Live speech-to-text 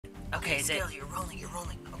Okay, is it? Skelly, you're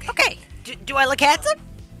rolling. Okay. Okay. Do I look handsome?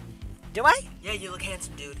 Do I? Yeah, you look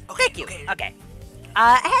handsome, dude. Okay, Thank you. Okay. Okay.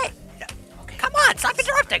 Hey. Okay. Come on, stop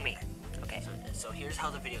interrupting me. Okay. So here's how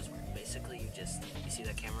the videos work. Basically, you see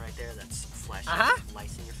that camera right there that's flashing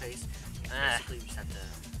lights in your face. Basically, you just have to.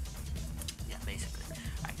 Yeah, basically.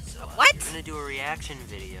 Alright, so what? You're gonna do a reaction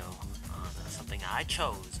video on something I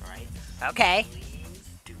chose, right? Okay. Please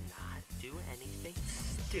do not do anything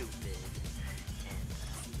stupid.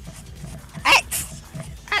 Hey!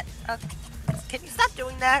 Can you stop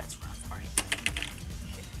doing that? That's rough. Alright.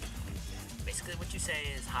 Basically, what you say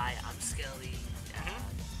is, "Hi, I'm Skelly.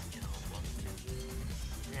 Welcome to the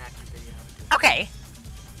reaction video." Okay.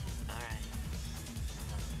 Alright.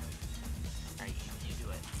 Alright, you do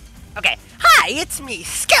it. Okay. Hi, it's me,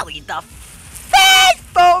 Skelly, the fat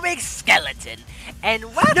foaming skeleton,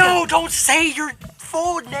 and welcome. No, don't say your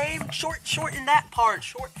full name. Shorten that part.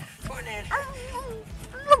 Shorten it.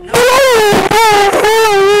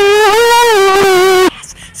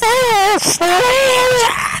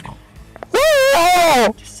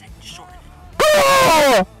 Just say shorten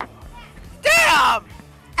it. Damn!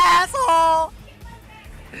 Asshole!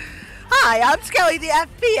 Hi, I'm Skelly the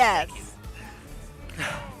FPS.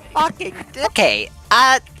 Fucking okay,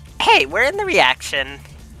 hey, we're in the reaction.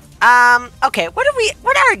 Okay, what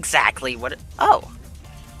oh.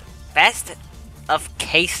 Best of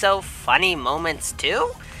queso funny moments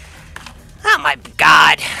too? Oh my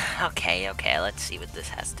god. Okay, let's see what this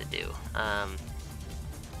has to do.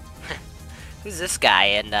 Who's this guy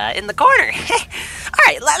in the corner?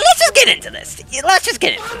 Alright, let's just get into this.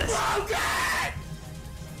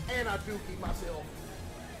 And I do keep myself.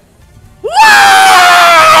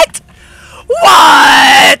 What?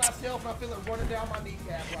 Myself, I feel it running down my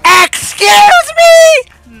kneecap. Excuse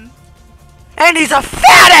me? And he's a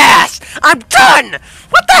fat ass! I'm done!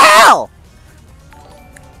 What the hell?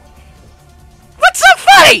 What's so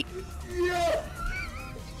funny?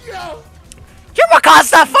 Yo! You're what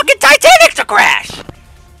caused the fucking Titanic to crash!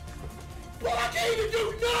 Well, I can't even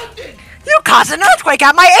do nothing! You caused an earthquake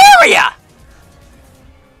at my area!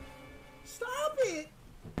 Stop it!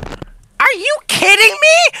 Are you kidding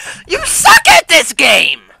me? You suck at this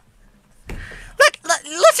game!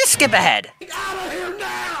 Let's just skip ahead. Get out of here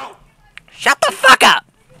now! Shut the fuck up!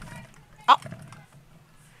 Oh.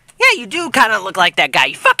 Yeah, you do kind of look like that guy,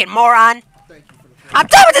 you fucking moron! Thank you for the I'm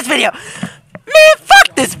done with this video! Man,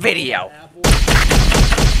 fuck this video!